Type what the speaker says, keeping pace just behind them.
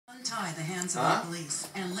untie the hands of the police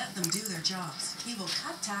and let them do their jobs. He will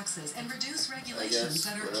cut taxes and reduce regulations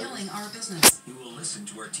that are killing our business. He will listen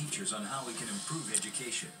to our teachers on how we can improve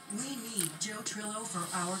education. We need Joe Trillo for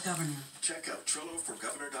our governor. Check out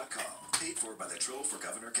TrilloForGovernor.com. Paid for by the Trillo for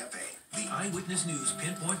Governor campaign. The Eyewitness News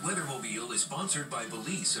Pinpoint Weathermobile is sponsored by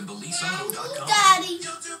Belize and BelizeAuto.com. Daddy!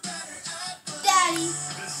 Daddy!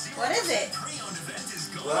 What is it?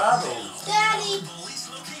 Daddy!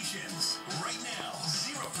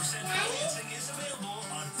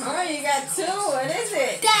 Oh, you got two. What is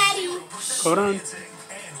it? Daddy! Hold on.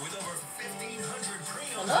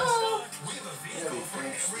 Hello?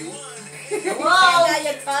 Whoa! Got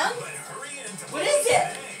your tongue? What is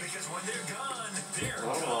it?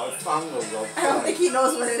 I don't think he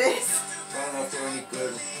knows what it is. I don't know if they're any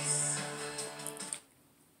good.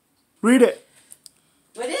 Read it.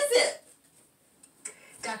 What is it?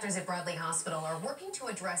 Doctors at Bradley Hospital are working to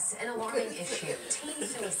address an alarming issue, teen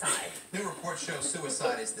suicide. New reports show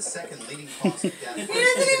suicide is the second leading cause of death. He doesn't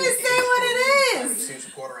even say what it is. News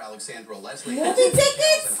reporter Alexandra Leslie Movie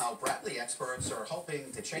tickets? and how Bradley experts are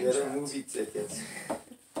hoping to change Yeah, they're that. movie tickets.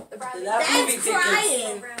 The Bradley That's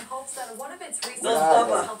crying. program hopes that one of its research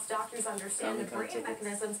Bubba. helps doctors understand the brain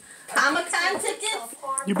mechanisms. Comic-Con tickets?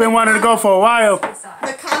 You've been wanting to go for a while.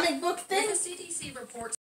 The comic book thing? The CDC reports